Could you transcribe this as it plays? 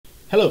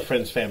Hello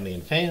friends, family,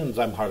 and fans,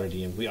 I'm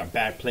Hardy, and we are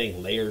back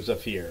playing Layers of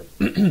Fear.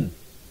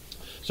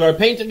 So our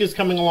painting is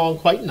coming along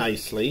quite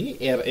nicely.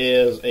 It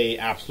is a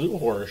absolute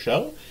horror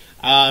show.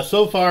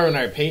 So far in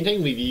our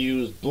painting, we've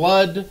used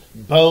blood,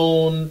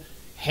 bone,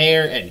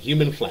 hair, and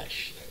human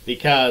flesh.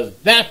 Because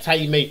that's how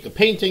you make the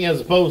painting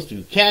as opposed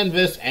to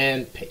canvas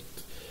and paint.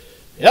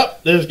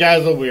 Yep, this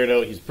guy's a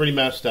weirdo. He's pretty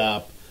messed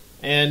up.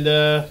 And,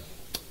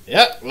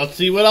 yep, let's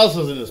see what else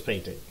is in this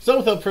painting. So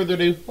without further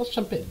ado, let's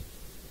jump in.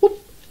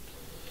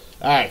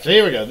 Alright, so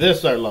here we go. This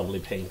is our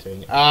lovely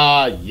painting.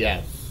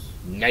 Yes.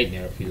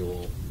 Nightmare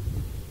fuel.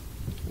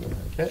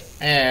 Okay.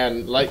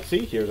 And,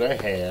 see, here's our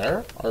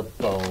hair, our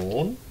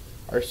bone,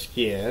 our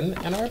skin,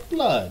 and our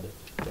blood.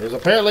 There's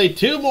apparently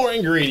 2 more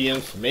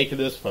ingredients making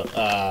this painting.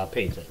 I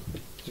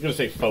was going to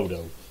say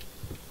photo.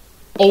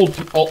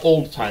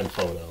 Old-time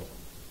photo.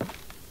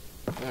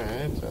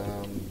 Alright,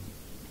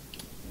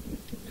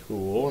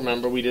 cool.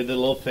 Remember we did the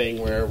little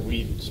thing where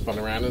we spun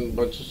around in a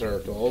bunch of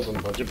circles and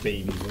a bunch of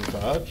babies and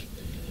such.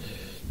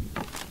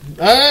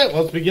 Alright,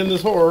 let's begin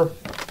this horror.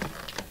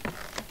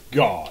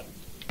 God.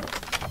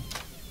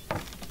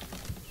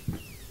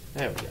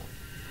 There we go.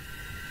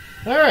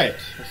 Alright,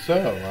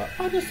 so,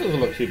 this doesn't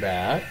look too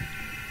bad.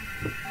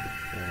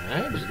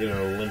 Alright, just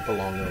gonna limp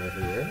along over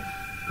here.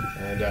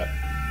 And,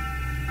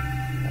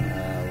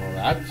 well,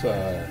 that's,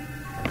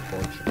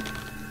 unfortunate.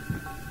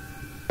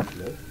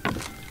 Nope.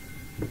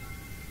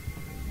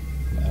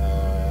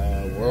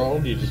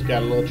 World, you just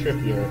got a little trip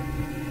here.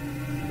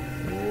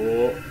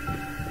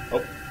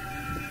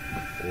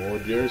 Oh,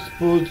 dear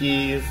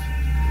spookies.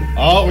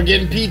 Oh, we're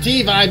getting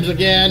PT vibes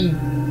again.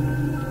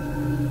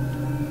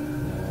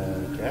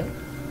 Okay.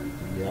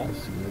 Yeah,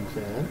 ceiling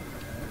fan.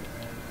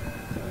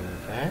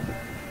 Okay.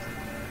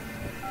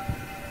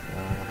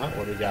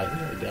 What do we got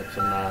here? We got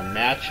some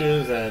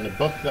matches and a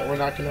book that we're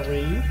not going to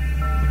read.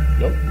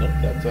 Nope,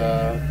 that's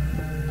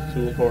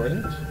too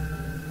important.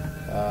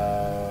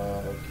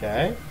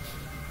 Okay.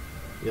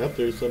 Yep,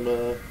 there's some,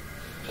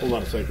 hold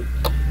on a second.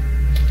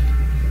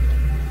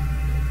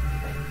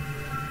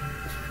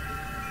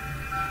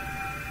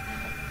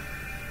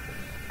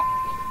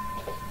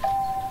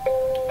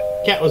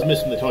 Cat was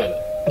missing the toilet.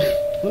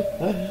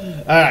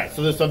 Alright,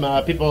 so there's some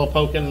people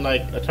poking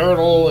like a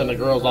turtle, and the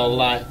girl's all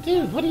alive.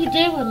 Dude, what are you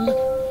doing?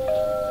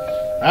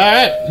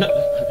 Alright.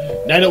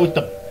 Night out with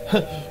the...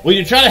 Well,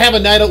 you try to have a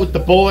night out with the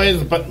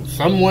boys, but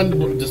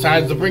someone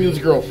decides to bring his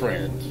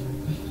girlfriend.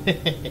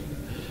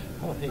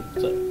 Oh, hey,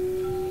 what's up?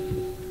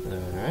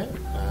 Alright.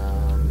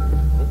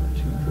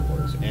 2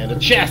 doors. And a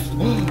chest!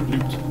 Loot.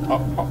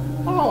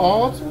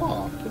 Oh, it's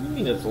locked. What do you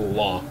mean it's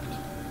locked?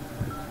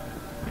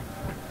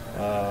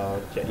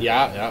 Okay,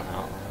 yeah.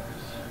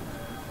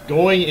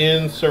 Going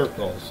in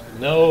circles.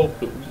 No,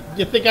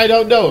 you think I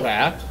don't know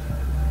that?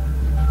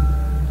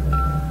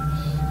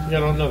 You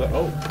don't know that.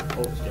 Oh,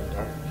 it's getting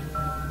dark.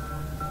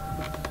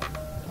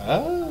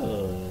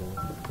 Oh.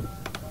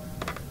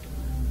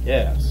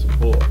 Yes,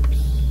 books.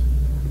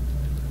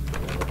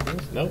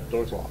 Nope,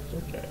 door's locked.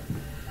 Okay.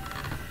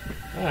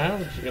 Alright,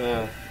 we're just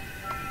gonna...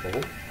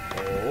 Oh.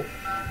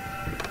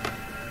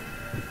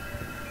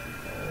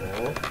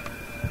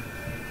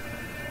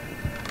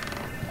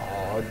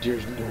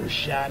 There's no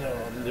shadow.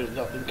 There's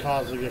nothing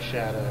causing a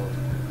shadow.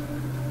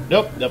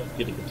 Nope, gonna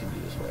continue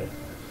this way.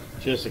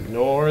 Just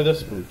ignore the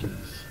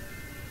spookies.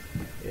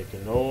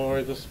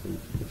 Ignore the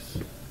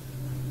spookies.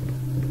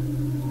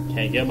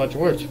 Can't get much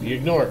worse if you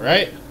ignore it,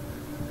 right?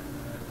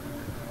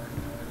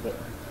 But,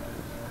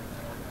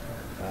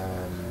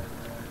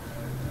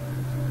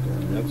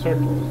 going in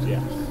circles,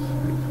 yes.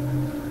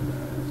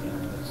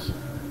 Let's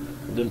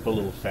limp a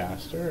little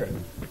faster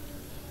and...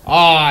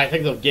 I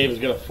think the game is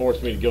going to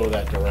force me to go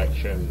that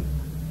direction.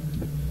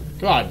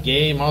 Come on,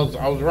 game. I was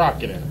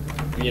rocking it.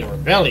 Being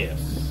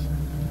rebellious.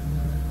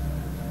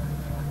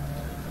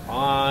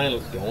 Fine,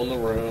 let's go in the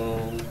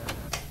room.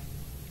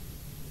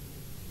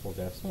 Well,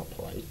 that's not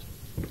polite.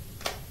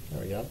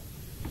 There we go.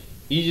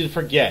 Easy to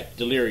forget.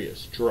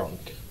 Delirious.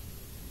 Drunk.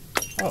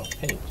 Oh,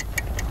 paint.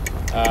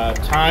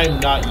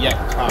 Time, not yet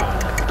time.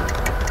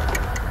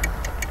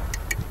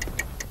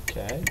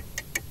 Okay.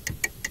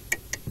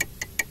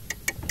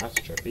 That's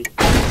trippy.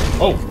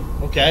 Oh,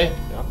 okay.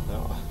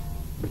 No.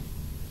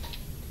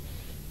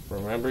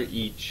 Remember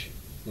each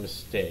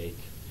mistake.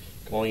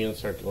 Going in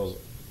circles.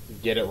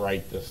 Get it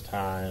right this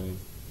time.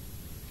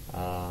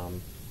 Alright.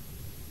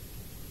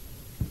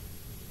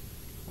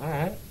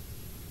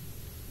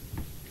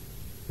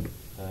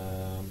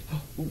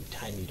 Ooh,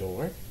 tiny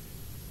door.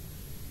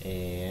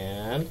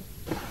 And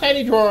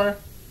tiny drawer.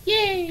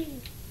 Yay!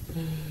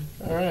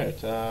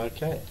 Alright,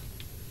 okay.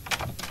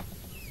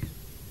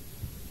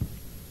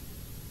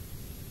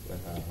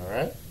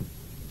 Alright.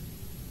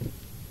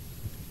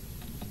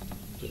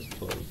 Just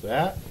close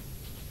that.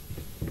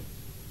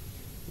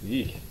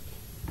 Eek.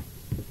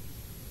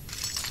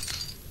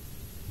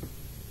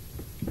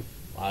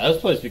 Wow, this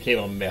place became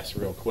a mess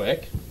real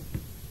quick.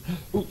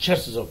 Ooh,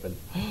 chest is open.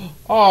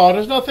 Oh,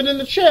 there's nothing in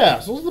the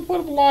chest. What's the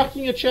point of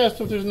locking a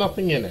chest if there's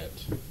nothing in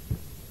it?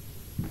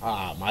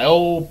 Ah, my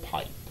old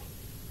pipe.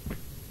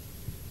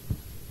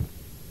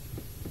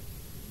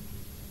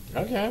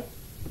 Okay.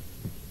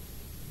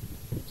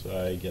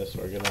 So I guess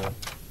we're gonna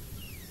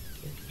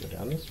go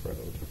down this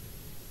road.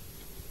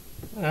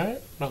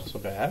 Alright, not so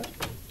bad.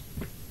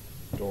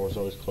 Door's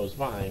always closed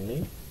behind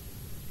me.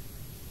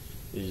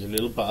 There's a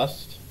little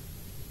bust.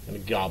 And a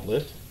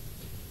goblet.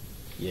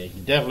 Yeah,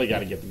 you definitely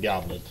gotta get the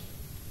goblet.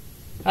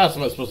 How else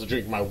am I supposed to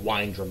drink my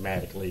wine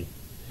dramatically?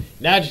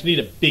 Now I just need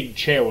a big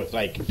chair with,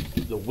 like,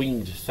 the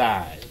winged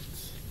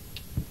sides.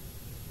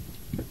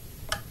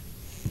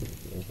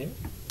 In here?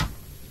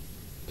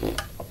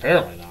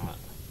 Apparently not.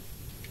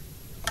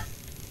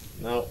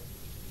 No.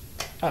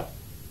 Oh.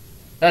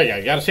 There you go.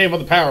 You gotta save on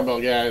the power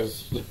bill,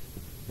 guys.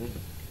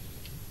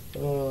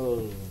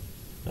 Oh.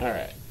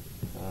 Alright.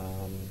 Alright.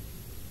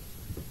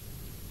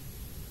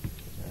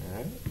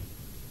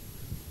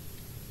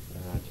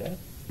 Okay.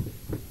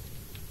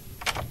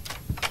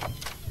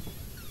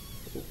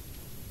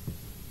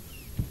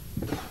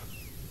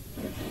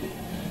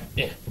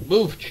 Yeah,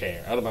 move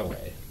chair out of my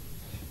way.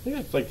 I think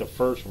that's like the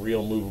first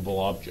real movable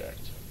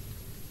object.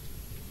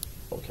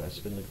 Oh, can I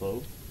spin the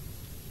globe?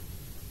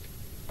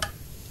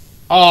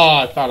 Oh,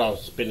 I thought I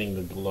was spinning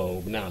the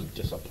globe. Now I'm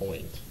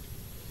disappointed.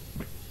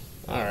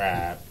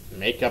 Alright,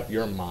 make up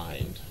your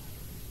mind.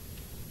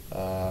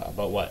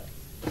 About what?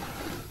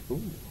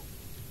 Ooh.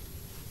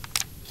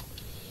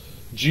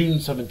 June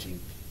 17th.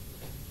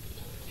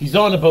 He's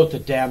on about the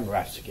damn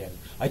rats again.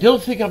 I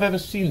don't think I've ever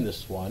seen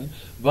this one,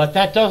 but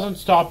that doesn't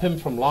stop him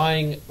from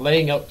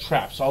laying out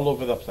traps all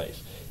over the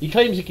place. He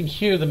claims he can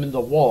hear them in the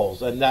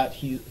walls, and that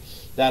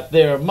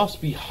there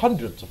must be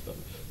hundreds of them.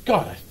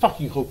 God, I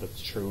fucking hope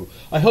it's true.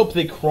 I hope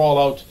they crawl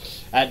out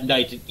at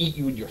night and eat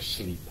you in your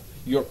sleep.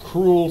 You're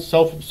cruel,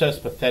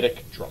 self-obsessed,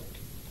 pathetic drunk.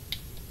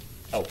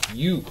 Oh,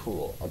 you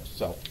cruel,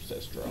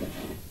 self-obsessed drunk.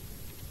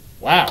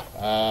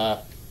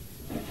 Wow,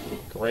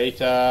 great,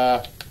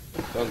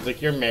 sounds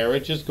like your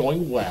marriage is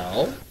going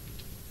well.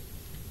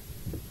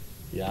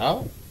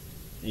 Yeah?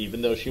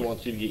 Even though she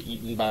wants you to get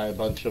eaten by a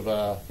bunch of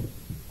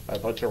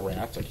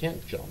rats. I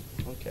can't jump.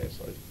 Okay,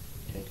 so I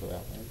can't go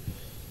that way.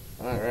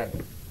 Alright.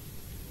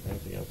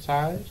 Anything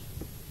outside?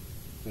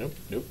 Nope,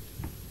 nope.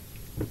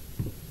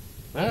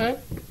 Alright.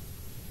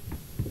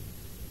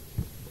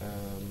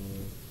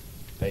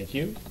 Thank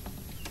you.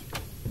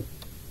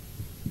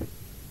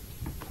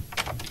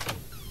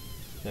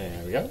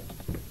 There we go.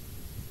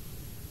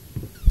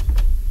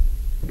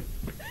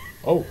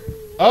 Oh.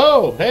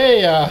 Oh,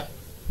 hey,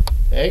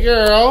 hey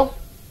girl.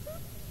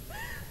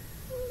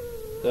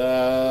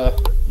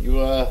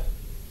 You,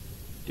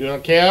 doing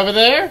okay over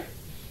there?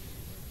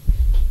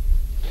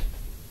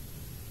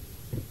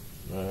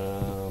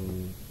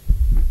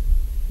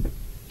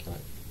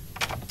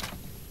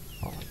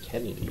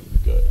 Kennedy,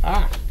 good.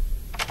 Ah!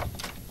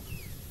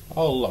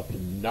 Oh, look,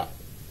 not.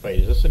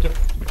 Wait, is this a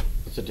different?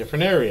 It's a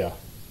different area.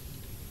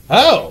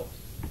 Oh!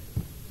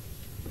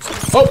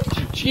 Oh,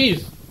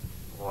 jeez!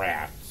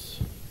 Rats.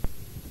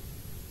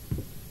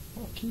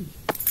 Oh, key.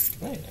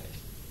 Very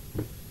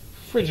nice.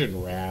 Frigid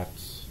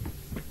rats.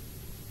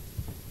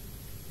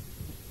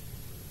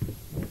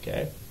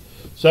 Okay.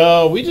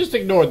 So, we just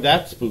ignored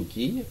that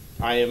spooky.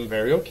 I am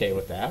very okay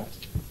with that.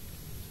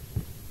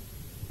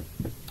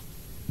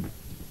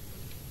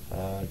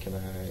 Can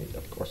I...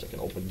 Of course I can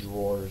open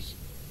drawers.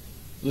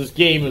 This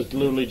game is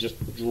literally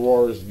just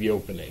drawers be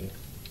opening.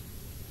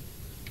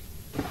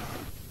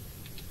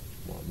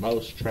 More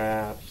mouse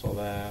traps, all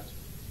that.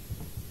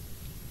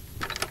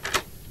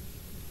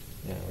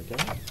 There we go.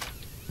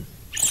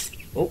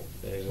 Oh,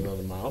 there's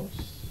another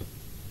mouse.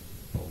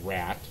 A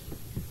rat.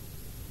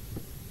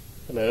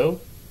 Hello.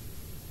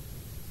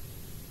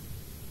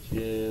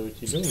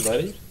 What you doing,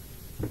 buddy?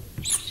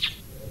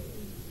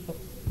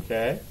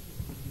 Okay.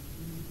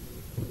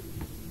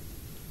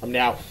 I'm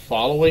now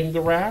following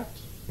the rat.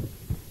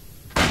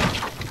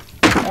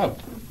 Oh.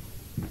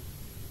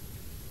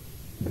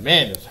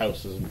 Man, this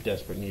house is in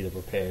desperate need of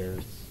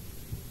repairs.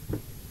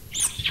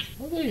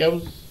 Oh, there he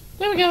goes.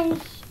 There he goes.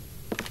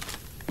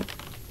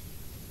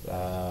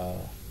 There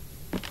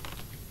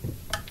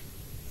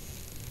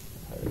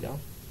we go.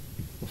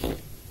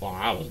 Well,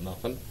 that was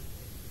nothing.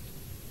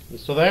 You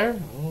still there?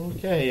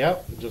 Okay,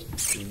 yep.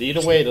 Just lead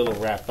away, little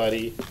rat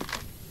buddy.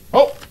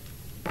 Oh!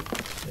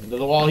 Into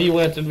the wall he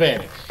went and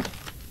vanished.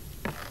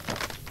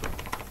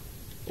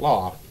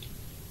 Locked.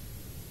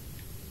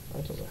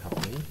 That doesn't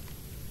help me.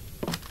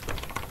 What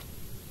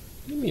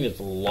do you mean it's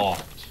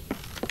locked?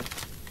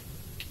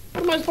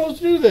 What am I supposed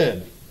to do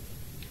then?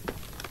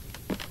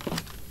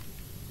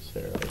 Is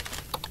there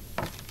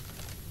a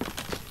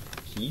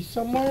key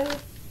somewhere?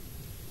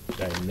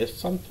 Did I miss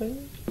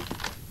something?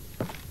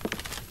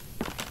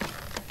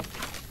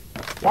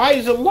 Why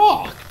is it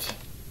locked?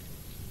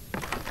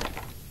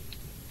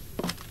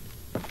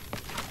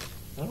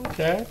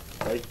 Okay,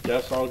 I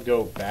guess I'll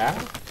go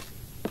back.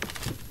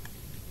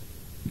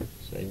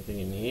 Is there anything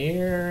in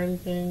here or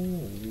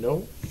anything?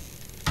 Nope.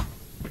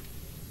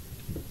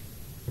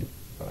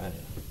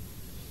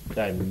 Did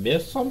I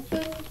miss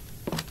something?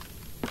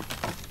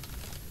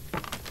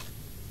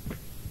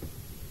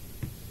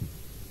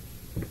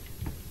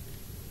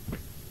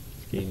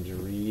 This game's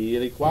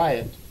really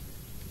quiet.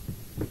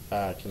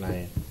 Can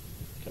I?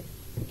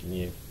 Can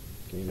you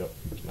go?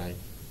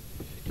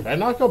 Can I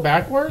not go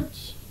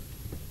backwards?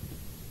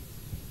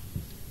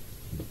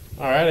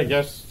 Alright, I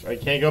guess I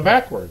can't go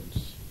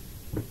backwards.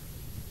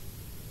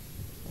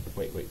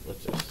 Wait,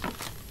 what's this?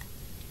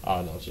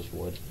 Oh, no, it's just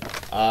wood.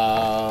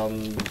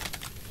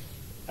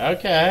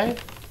 Okay.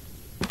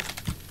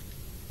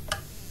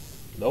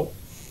 Nope.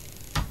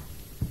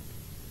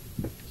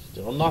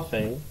 Still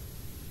nothing.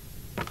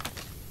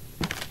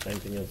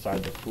 Anything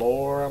inside the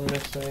floor I'm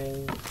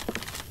missing?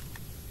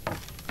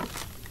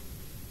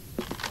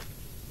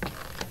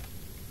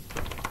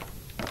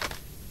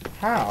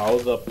 How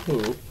the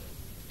poop?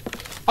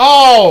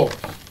 Oh!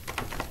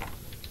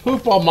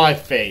 Poop on my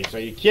face. Are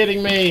you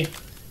kidding me?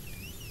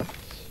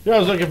 I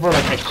was looking for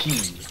like a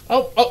key.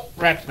 Oh,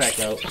 rat's back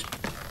out.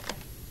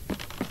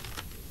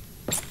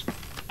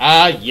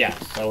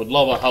 Yes. I would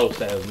love a house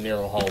that has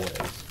narrow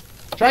hallways.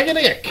 Try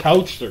getting a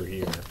couch through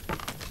here.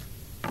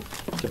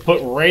 To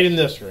put right in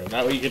this room.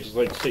 That way you can just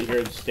like sit here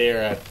and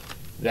stare at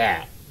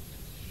that.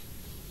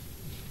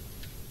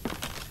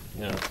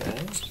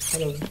 Okay.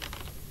 Hello.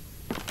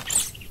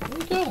 Where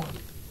you going?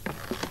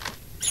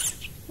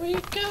 Where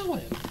you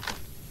going?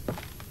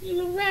 You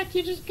little rat,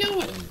 you're just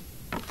going.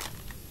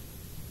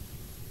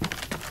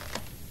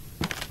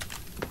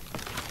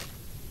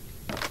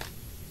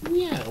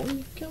 Yeah, where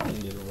you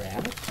going, little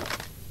rat?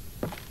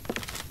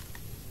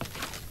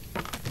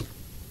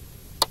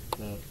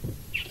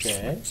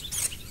 Okay.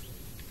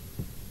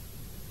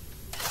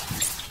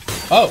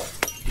 Oh!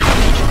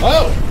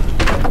 Oh!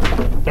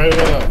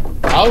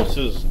 The house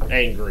is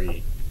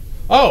angry.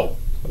 Oh!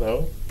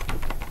 Hello.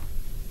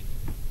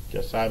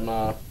 Guess I'm,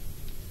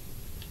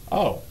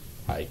 oh,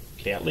 I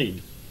can't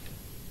leave.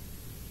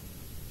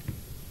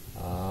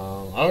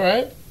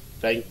 Alright.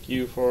 Thank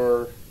you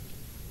for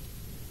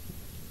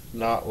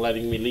not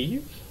letting me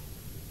leave.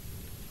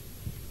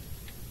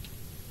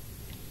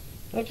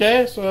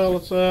 Okay, so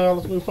let's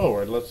move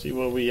forward. Let's see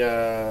what we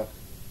got.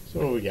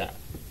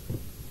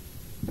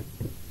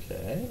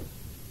 Okay.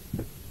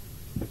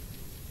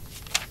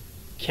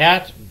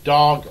 Cat,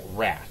 dog,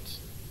 rat.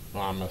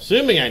 Well, I'm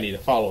assuming I need to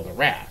follow the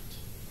rat.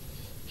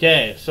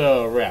 Okay,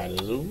 so rat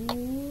is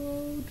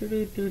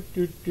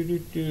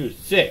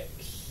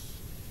 6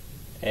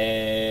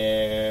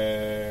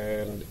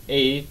 and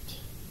 8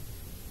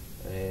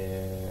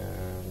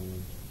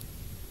 and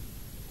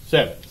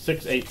 7.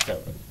 6, 8,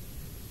 7.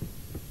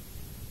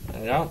 There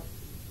you go.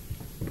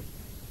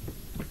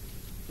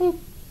 Boop.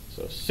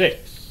 So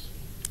 6,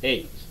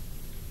 8,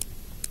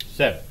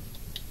 7.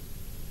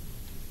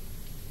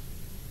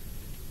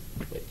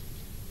 Wait.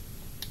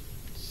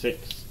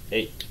 6,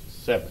 8,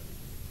 7.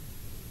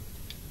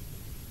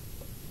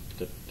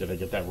 Did I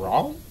get that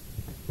wrong?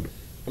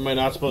 Am I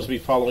not supposed to be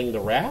following the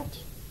rat?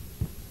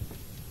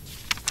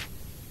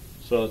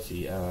 So let's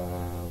see.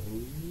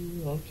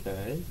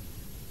 Okay.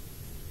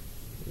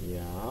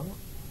 Yeah.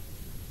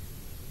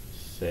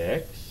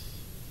 6.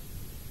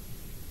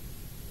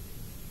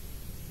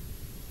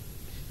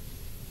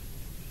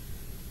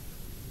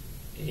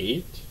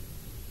 8.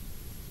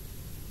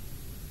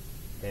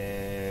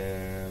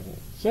 And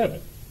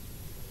 7.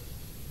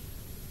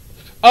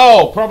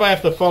 Oh, probably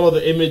have to follow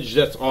the image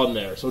that's on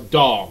there. So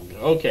dog.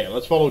 Okay,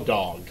 let's follow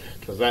dog,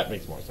 because that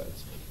makes more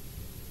sense.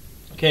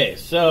 Okay,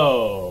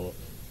 so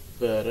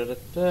that's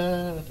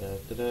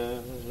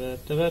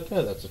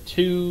a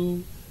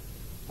 2.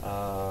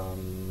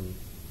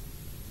 5,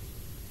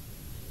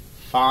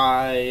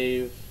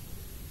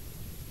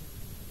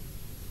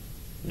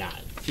 9.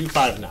 2,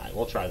 5, 9.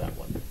 We'll try that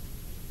one.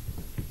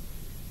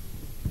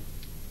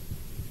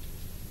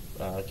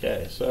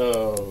 Okay,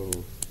 so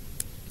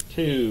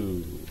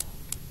 2,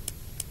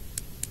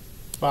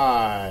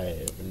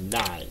 5,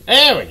 9.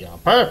 There we go.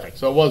 Perfect.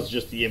 So it was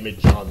just the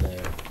image on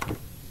there.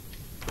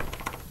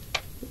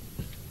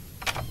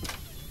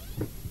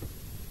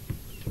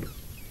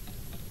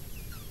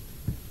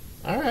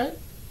 Alright.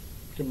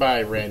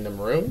 Goodbye, random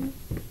room.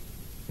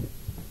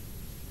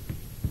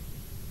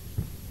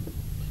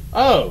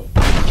 Oh.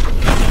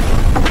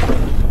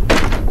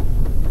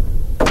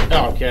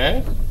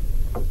 Okay.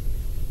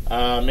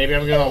 Maybe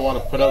I'm gonna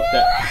want to put out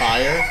that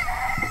fire.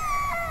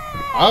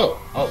 Oh.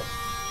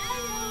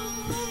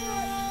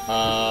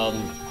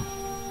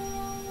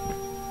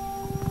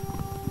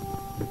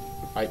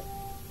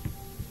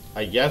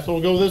 I guess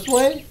we'll go this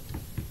way?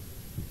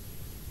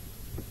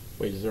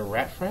 Wait, is there a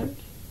rat friend?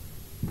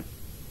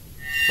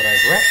 But I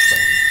have rat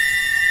friend.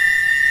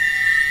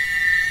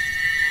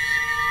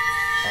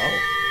 Oh.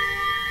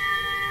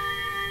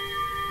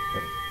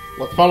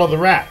 Let's follow the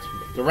rat.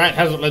 The rat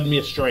hasn't led me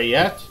astray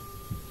yet,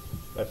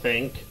 I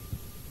think.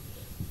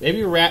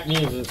 Maybe rat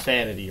means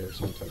insanity or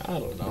something. I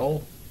don't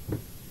know.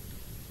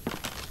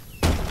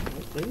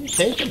 Where are you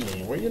taking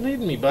me? Where are you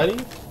leading me, buddy?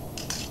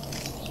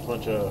 Just a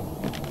bunch of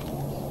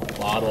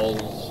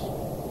bottles.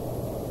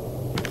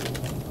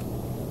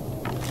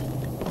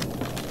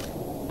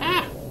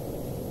 Ah!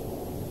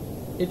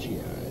 Itchy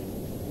eye.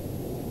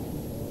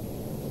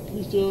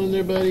 You still in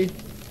there, buddy?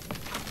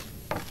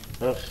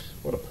 Ugh,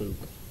 what a poop.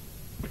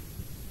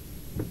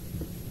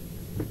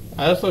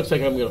 This looks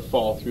like I'm going to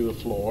fall through the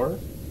floor.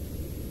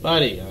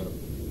 Buddy,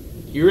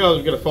 you realize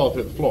I'm going to fall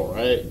through the floor,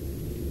 right?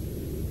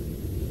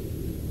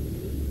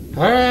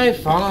 Alright,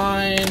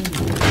 fine.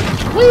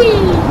 Whee!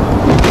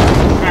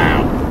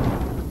 Ow!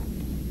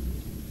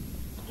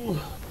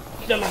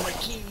 Fell on my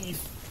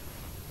keys.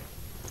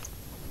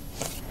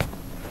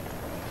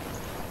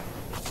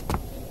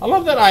 I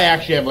love that I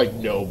actually have, like,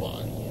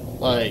 nobody.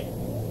 Like,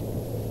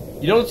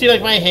 you don't see,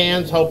 like, my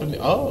hands helping me.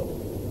 Oh.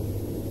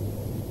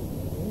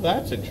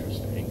 That's interesting.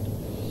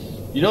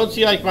 You don't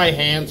see, like, my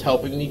hands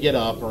helping me get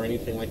up or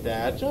anything like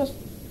that. Just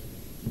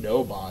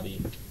nobody.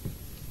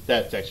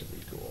 That's actually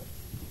pretty cool.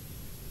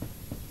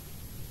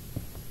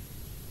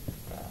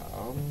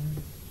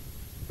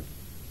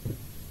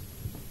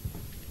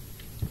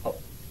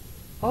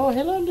 Oh,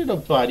 hello, little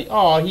buddy.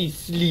 Oh, he's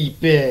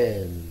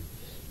sleeping.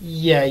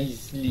 Yeah, he's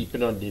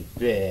sleeping on the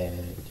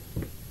bed.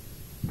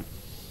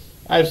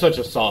 I have such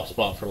a soft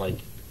spot for, like,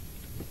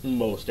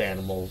 most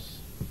animals.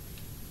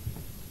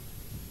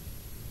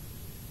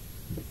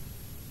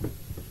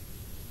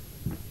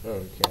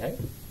 Okay.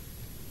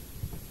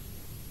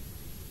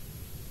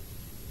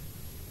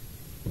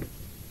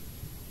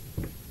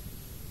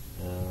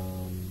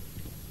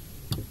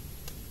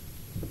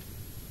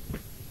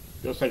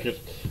 Guess I could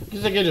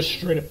just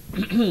straight up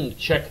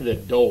check the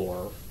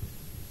door.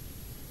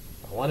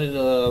 I wanted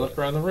to look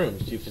around the room,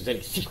 see if there's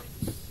any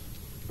secrets.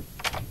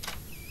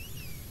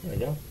 There we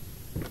go.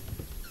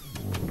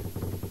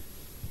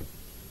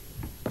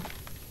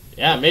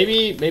 Yeah,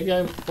 maybe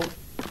I'm... Oh,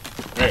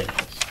 very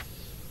nice.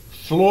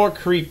 Floor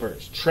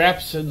creepers,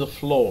 traps in the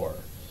floor,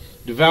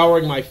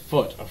 devouring my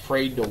foot,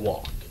 afraid to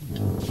walk.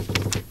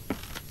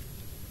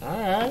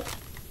 Alright.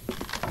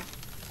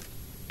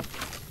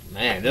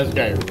 Man, this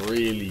guy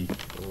really,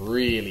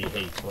 really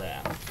hates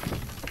rats.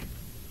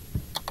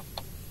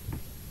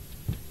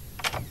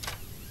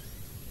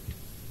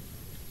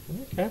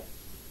 Okay.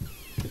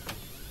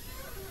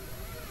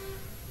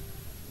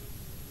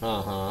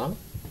 Uh-huh.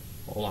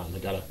 Hold on, I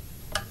gotta...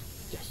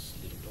 Yes,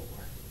 little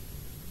door.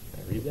 Can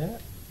I read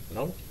that?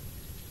 No?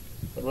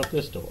 What about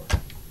this door?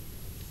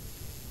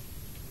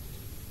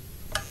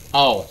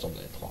 Oh, it's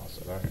only a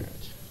closet.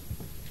 Alright.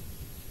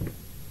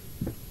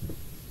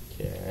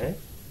 Okay.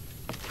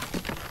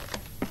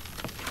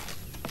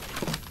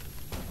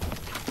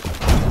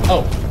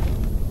 Oh!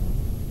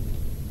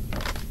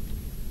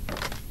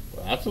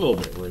 Well, that's a little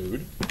bit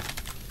rude.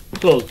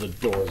 Close the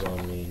doors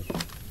on me.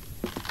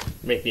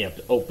 Make me have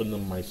to open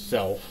them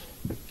myself.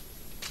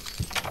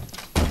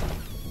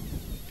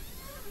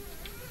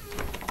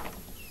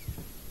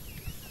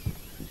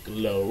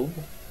 Globe.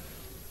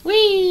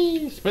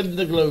 Whee! Spin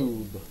the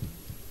globe.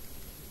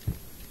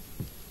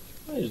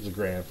 There's the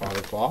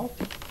grandfather clock.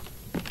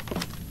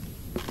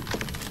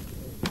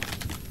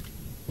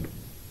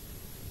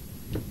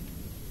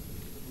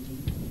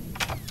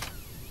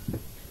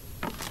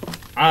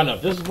 I don't know,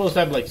 if this is supposed to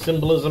have like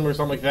symbolism or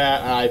something like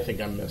that, I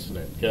think I'm missing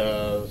it,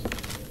 because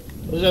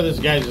this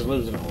guy just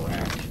lives in a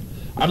wreck.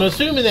 I'm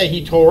assuming that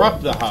he tore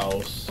up the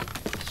house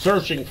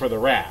searching for the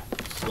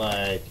rats.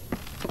 Like,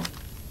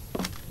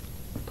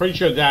 pretty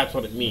sure that's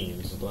what it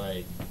means.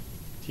 Like,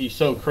 he's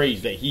so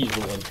crazy that he's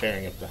the one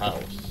tearing up the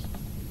house.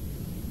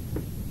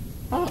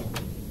 Oh.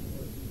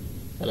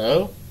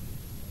 Hello?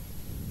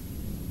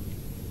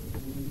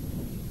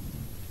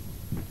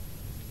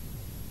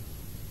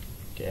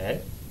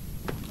 Okay.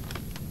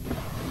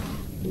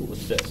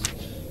 What's this?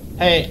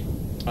 Hey,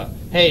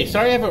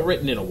 sorry I haven't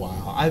written in a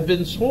while. I've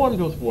been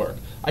swarmed with work.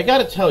 I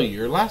gotta tell you,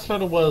 your last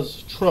letter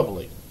was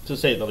troubling, to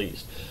say the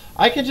least.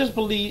 I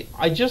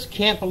just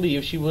can't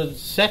believe she would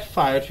set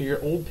fire to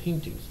your old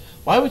paintings.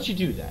 Why would you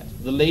do that?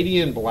 The Lady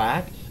in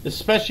Black?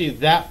 Especially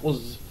that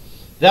was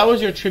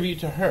your tribute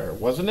to her,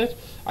 wasn't it?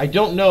 I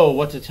don't know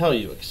what to tell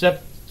you,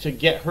 except to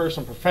get her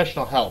some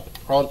professional help,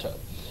 pronto.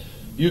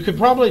 You could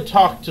probably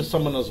talk to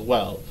someone as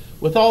well.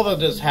 With all that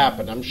has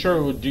happened, I'm sure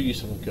it would do you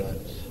some good.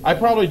 I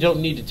probably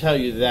don't need to tell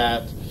you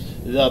that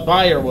the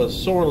buyer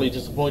was sorely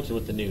disappointed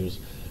with the news.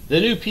 The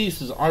new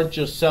pieces aren't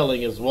just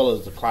selling as well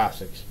as the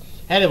classics.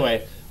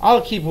 Anyway,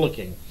 I'll keep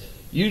looking.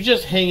 You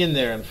just hang in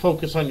there and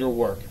focus on your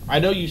work. I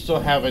know you still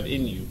have it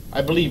in you.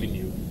 I believe in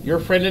you. Your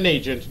friend and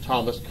agent,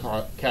 Thomas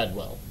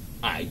Cadwell.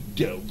 I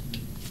don't.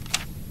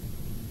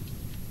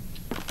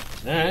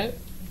 Alright.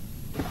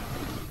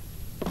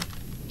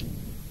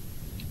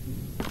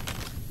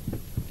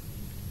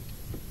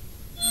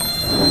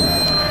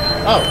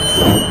 Oh.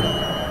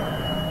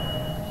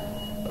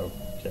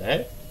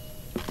 Okay.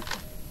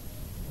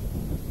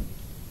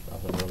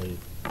 Nothing really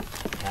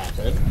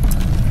happened.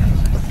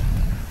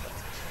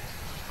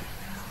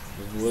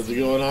 What's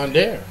going on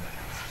there?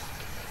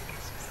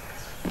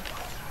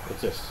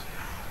 What's this?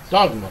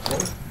 Dog muscle.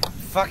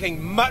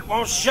 Fucking mutt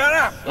won't shut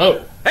up.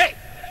 Oh. Hey,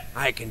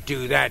 I can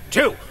do that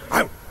too.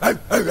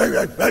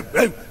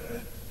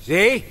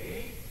 See?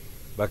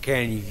 But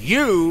can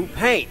you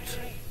paint?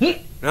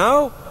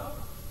 No?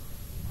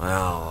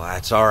 Well,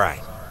 that's all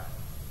right.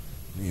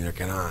 Neither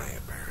can I,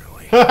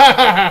 apparently.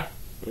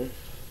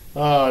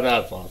 Oh,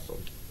 that's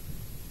awesome.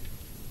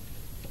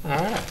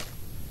 Alright.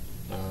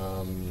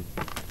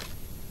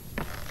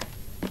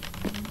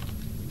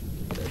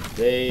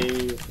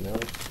 Save. No.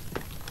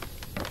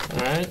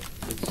 Alright.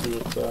 Let's see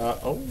what's,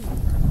 oh.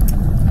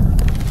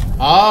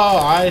 Oh,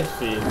 I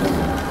see. It's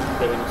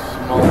getting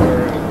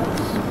smaller and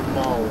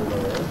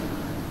smaller.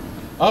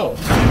 Oh,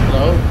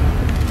 hello.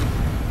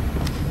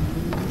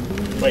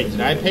 Wait,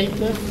 did I paint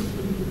this?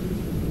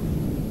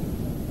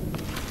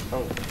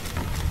 Oh.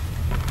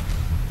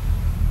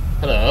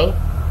 Hello.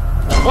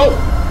 Oh,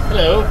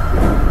 hello.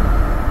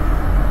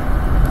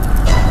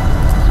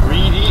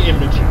 3D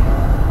imaging.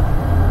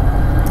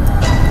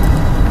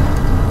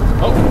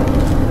 Oh.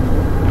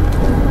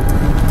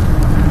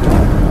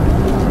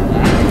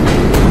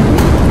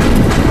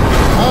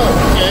 Oh,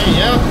 okay,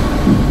 yeah.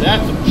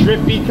 That's some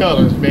trippy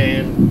colors,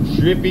 man.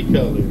 Trippy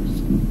colors.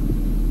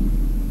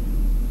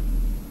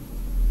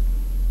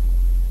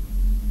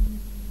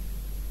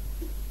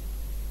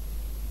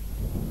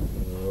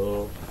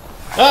 Oh.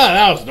 Ah,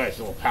 that was a nice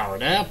little power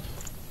nap.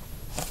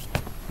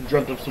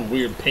 Dreamt up some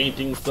weird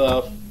painting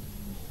stuff.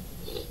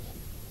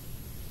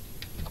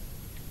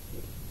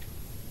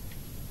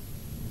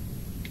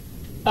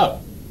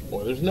 Oh,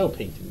 well, there's no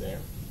painting there.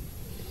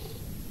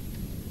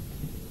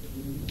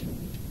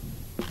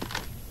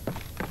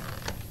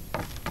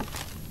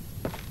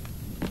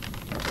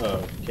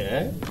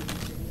 Okay.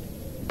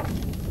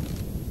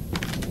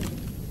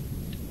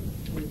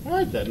 All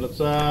right then. Let's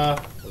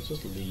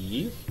just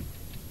leave.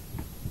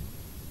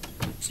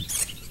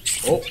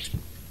 Oh,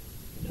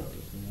 no,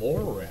 there's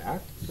more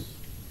rats.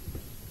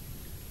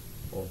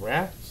 Well,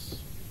 rats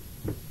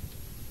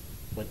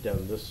went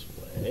down this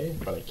way,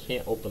 but I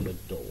can't open the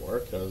door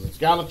because it's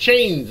got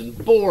chains and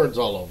boards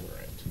all over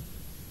it.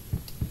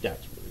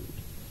 That's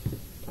rude.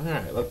 All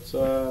right, let's. Can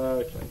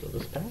I go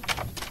this path?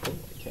 Oh,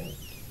 I can't.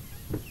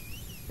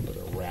 Where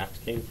the rat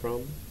came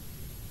from?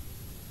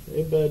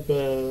 Hey,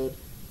 bud.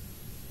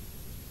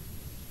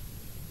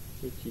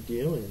 What you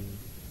doing?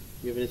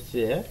 You having a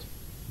sit?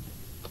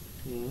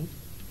 Hmm.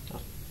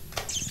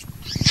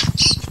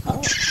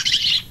 Oh.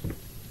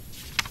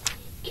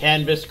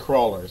 Canvas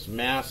crawlers.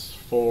 Mass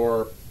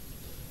for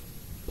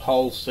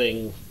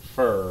pulsing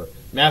fur.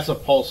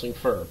 Massive pulsing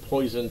fur.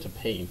 Poison to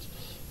paint.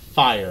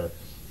 Fire.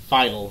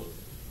 Final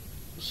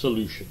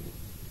solution.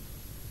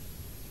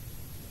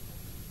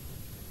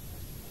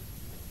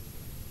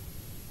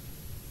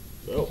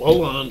 Oh,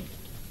 hold on.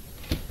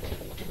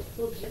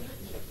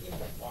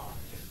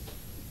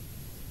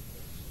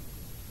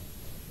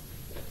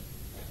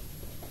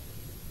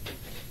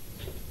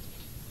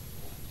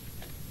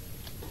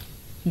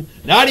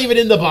 Not even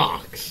in the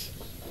box.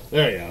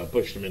 There you go. I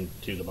pushed him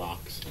into the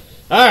box.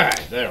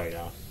 Alright, there we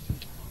go.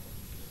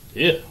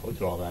 Yeah, look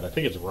at all that. I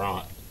think it's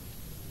rot.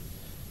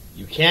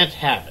 You can't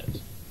have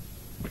it.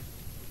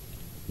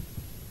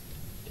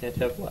 Can't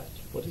have what?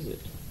 What is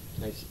it?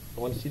 I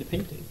want to see the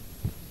painting.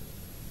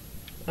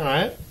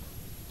 Alright.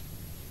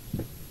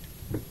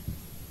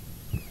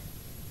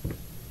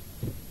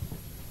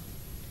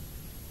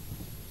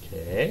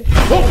 Okay.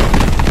 Oh!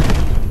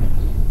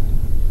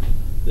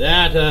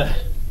 That,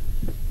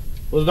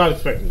 was not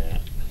expecting that.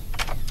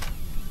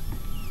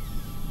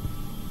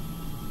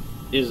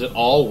 Is it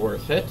all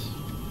worth it?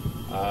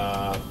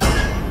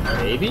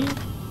 Maybe?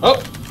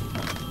 Oh!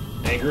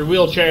 Angry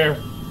wheelchair.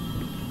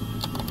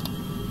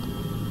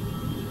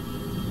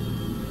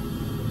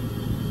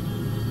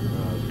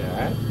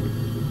 Okay.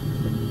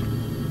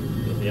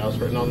 Anything else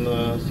written on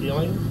the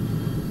ceiling?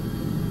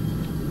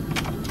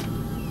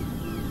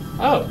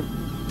 Oh.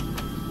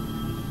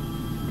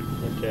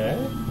 Okay.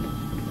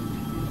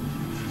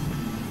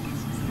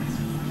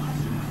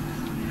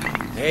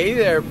 Hey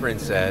there,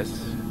 princess.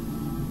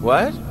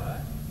 What?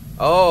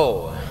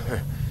 Oh,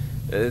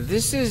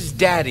 this is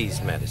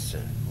Daddy's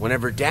medicine.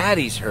 Whenever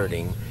Daddy's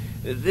hurting,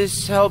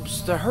 this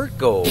helps the hurt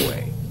go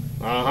away.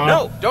 Uh-huh.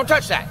 No, don't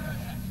touch that.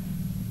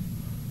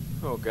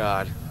 Oh,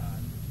 God.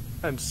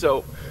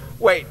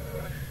 Wait.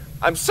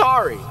 I'm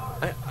sorry.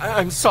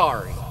 I'm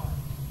sorry.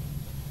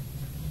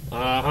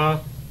 Uh-huh.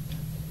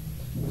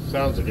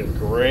 Sounds like a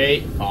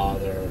great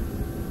father.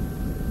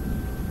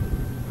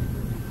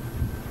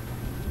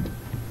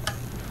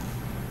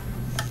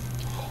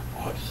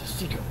 Oh, it's a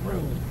secret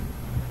room.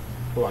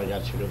 Oh, I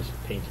gotta show this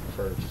painting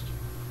first.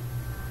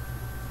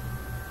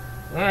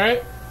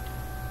 Alright.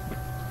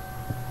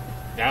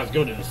 Now let's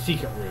go to the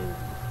secret room.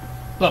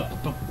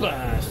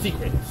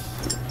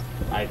 Secrets.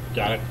 I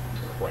got a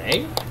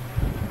crank?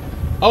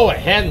 Oh, a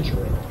hand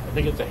drill. I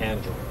think it's a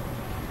hand drill.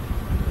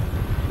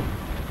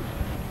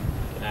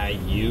 Can I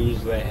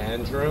use the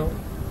hand drill?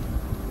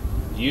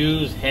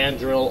 Use hand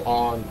drill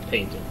on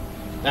painting.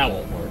 That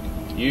won't work.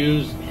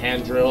 Use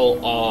hand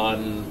drill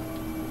on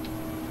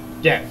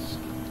desk.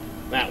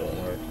 That won't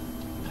work.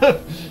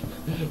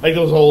 Like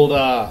those old,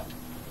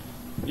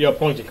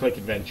 point-and-click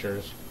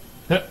adventures.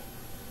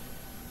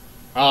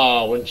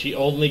 Oh, when she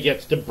only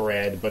gets the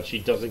bread, but she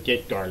doesn't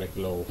get garlic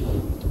loaf.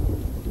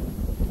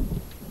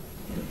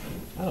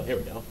 Oh, here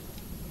we go.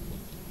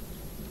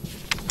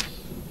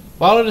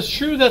 While it is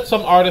true that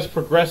some artists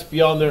progress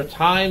beyond their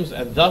times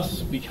and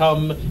thus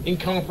become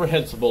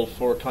incomprehensible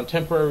for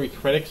contemporary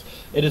critics,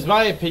 it is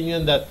my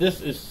opinion that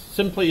this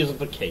simply isn't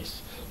the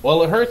case.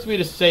 Well, it hurts me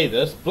to say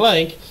this,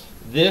 blank,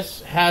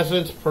 this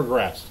hasn't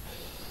progressed.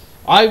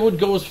 I would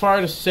go as far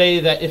to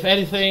say that, if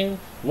anything,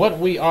 what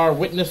we are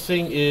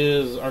witnessing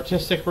is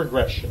artistic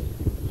regression.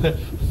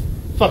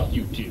 Fuck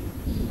you two.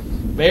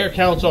 Mayor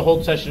Council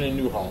holds session in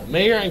Newhall.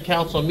 Mayor and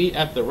Council meet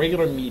at the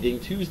regular meeting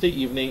Tuesday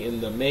evening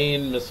in the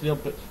main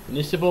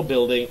municipal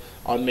building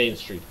on Main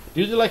Street.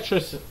 Due to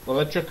the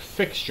electric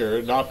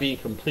fixture not being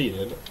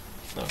completed...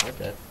 Oh,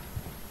 okay.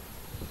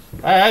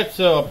 Alright,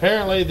 so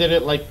apparently they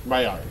didn't like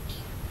my art.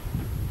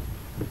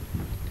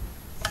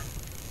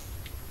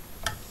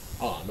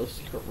 Oh, no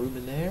secret room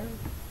in there?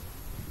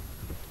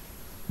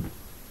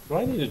 What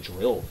do I need a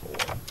drill for?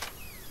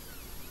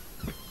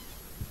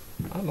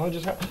 I don't know, I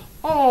just have...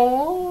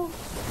 Oh,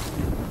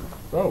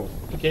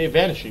 okay,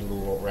 vanishing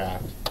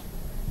rat.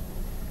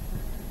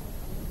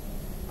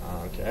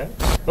 Okay.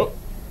 Oh!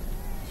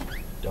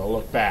 Don't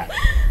look back.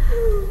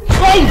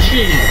 Oh,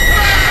 jeez!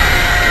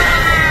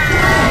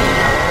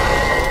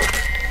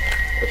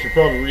 I should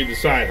probably read the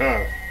sign,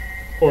 huh?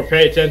 Or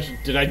pay attention.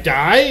 Did I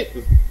die?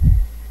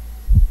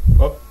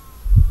 Oh.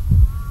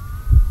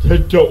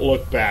 Don't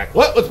look back.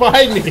 What? What's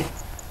behind me?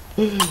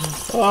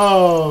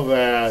 Oh,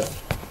 man.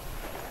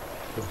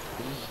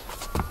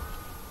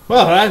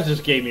 Well, that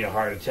just gave me a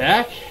heart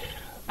attack.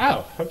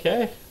 Oh,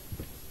 okay.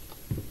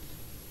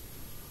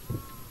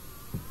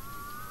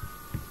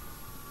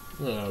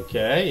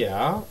 Okay,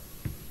 yeah.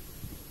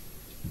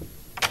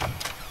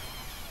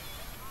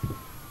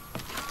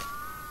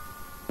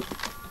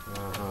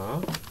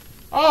 Uh-huh.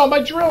 Oh,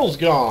 my drill's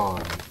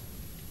gone.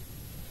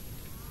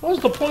 What was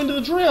the point of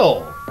the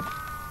drill?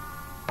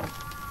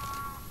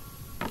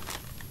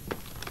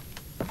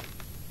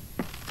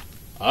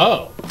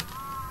 Oh.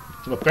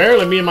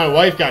 Apparently me and my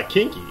wife got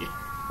kinky.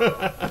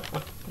 That's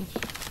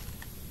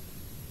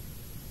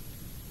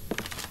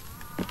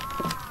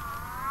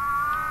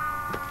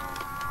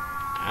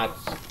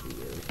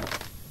weird.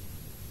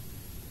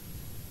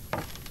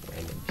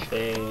 Random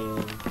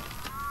chain.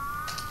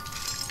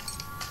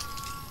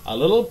 A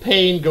little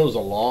pain goes a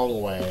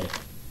long way.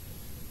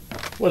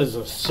 What is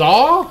a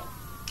saw?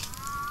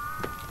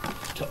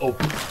 To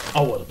open...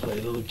 I want to play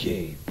a little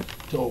game.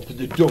 To open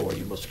the door,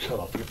 you must cut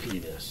off your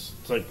penis.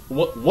 It's like,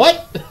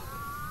 what?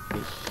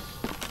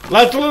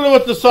 That's literally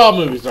what the Saw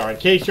movies are, in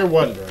case you're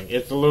wondering.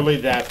 It's literally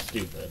that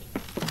stupid.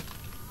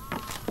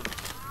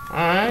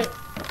 Alright.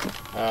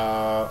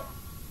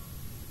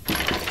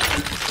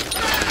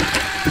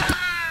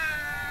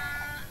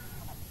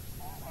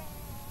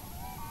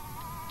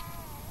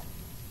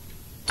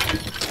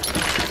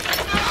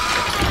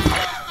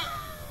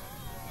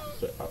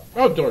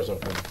 Oh, door's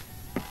open.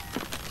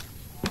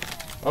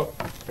 Oh,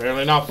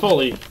 apparently not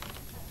fully.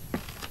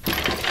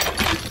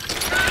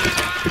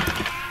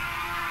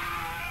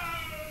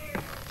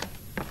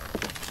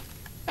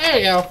 There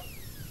you go.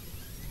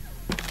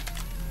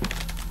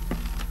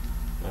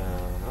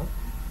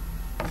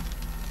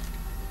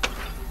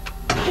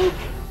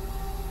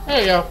 There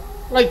you go.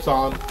 Lights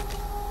on.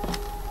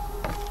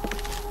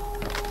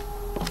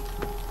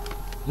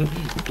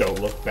 Don't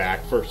look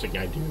back. First thing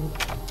I do.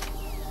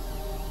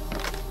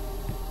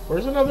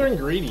 Where's another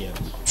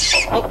ingredient?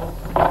 Oh,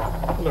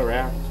 hello,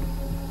 rat.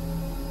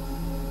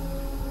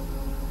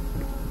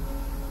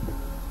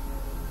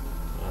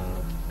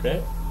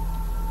 Okay.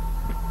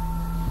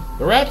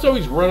 The rats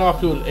always run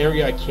off to an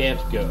area I can't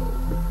go.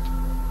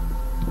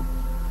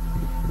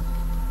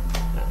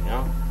 There we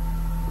go.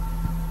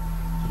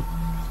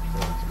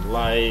 Turn on some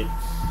lights.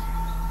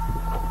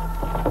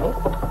 Oh,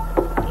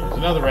 there's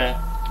another rat.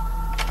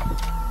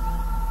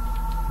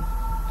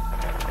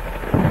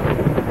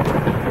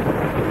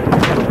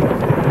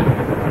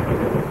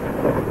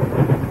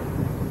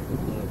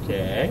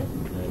 Okay,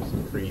 nice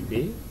and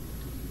creepy.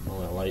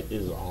 Oh, that light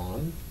is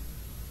on.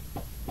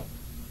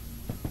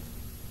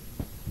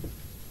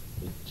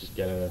 Just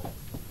gotta.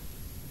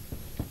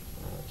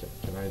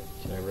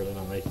 Can I really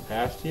not make it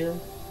past here?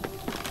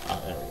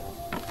 Oh, there we go.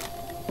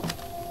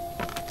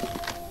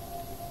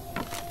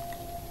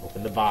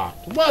 Open the box.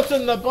 What's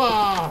in the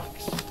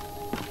box?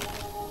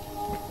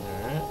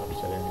 Alright,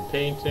 upside down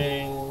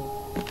painting.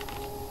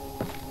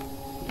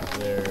 Is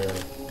there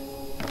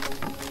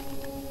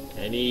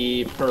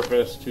any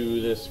purpose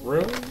to this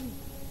room?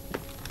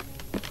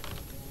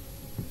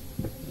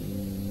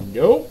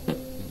 Nope.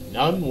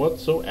 None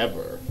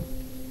whatsoever.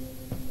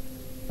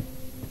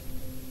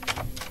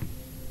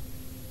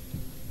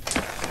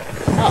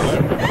 Oh,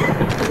 there we go.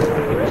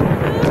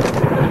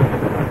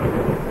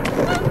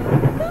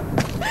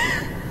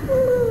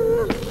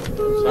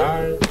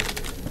 Inside.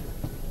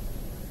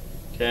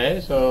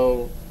 Okay,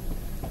 so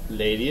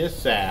lady is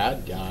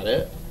sad. Got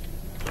it.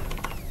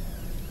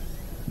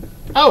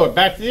 Oh, we're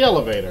back to the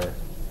elevator.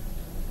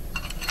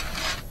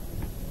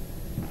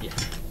 Yeah.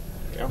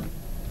 There we go.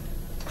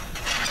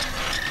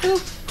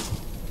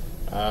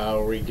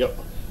 We go.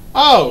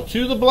 Oh,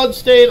 to the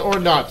bloodstain or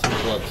not to the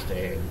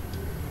bloodstain?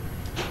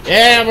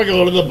 Yeah, we're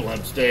going to the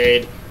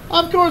bloodstain.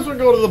 Of course we're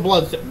going to the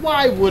bloodstain.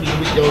 Why wouldn't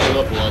we go to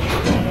the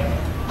bloodstain?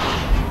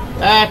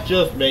 That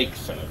just makes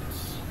sense.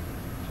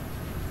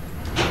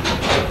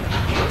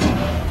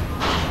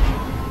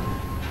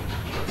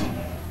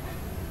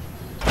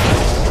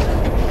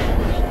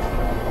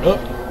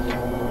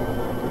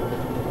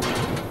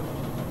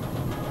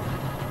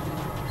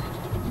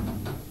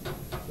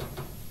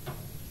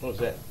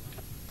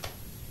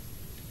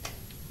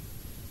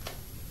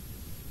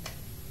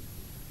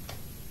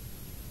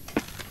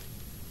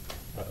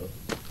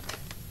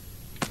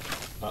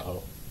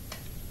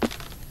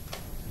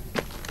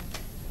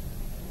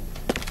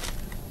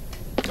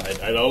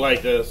 I don't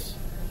like this.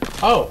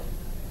 Oh.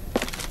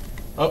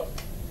 Oh.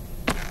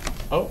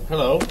 Oh,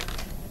 hello.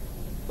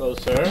 Hello,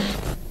 sir.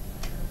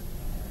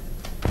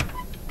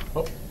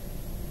 Oh.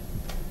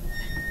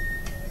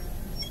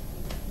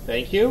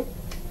 Thank you.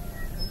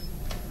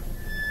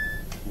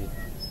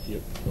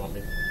 You want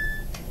me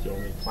to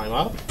climb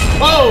up?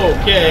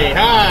 Okay,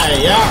 hi,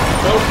 yeah,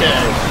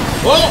 okay.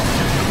 Whoa!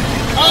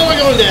 Oh, we're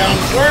going down.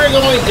 We're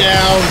going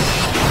down.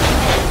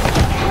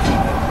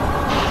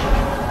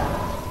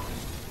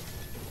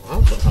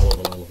 Well, that's a hell of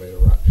an elevator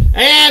ride.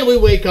 And we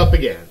wake up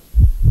again.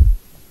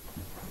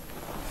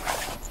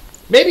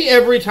 Maybe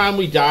every time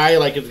we die,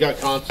 like, it's got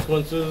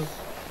consequences.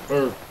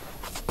 Or...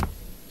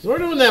 So we're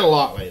doing that a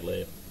lot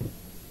lately.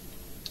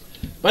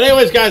 But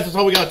anyways, guys, that's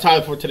all we got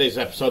time for today's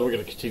episode. We're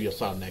going to continue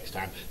this on next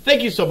time.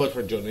 Thank you so much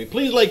for joining me.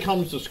 Please like,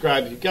 comment,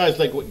 subscribe if you guys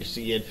like what you're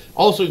seeing.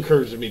 Also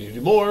encourages me to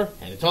do more.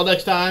 And until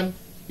next time,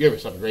 you have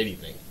yourself a great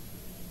evening.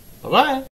 Bye-bye.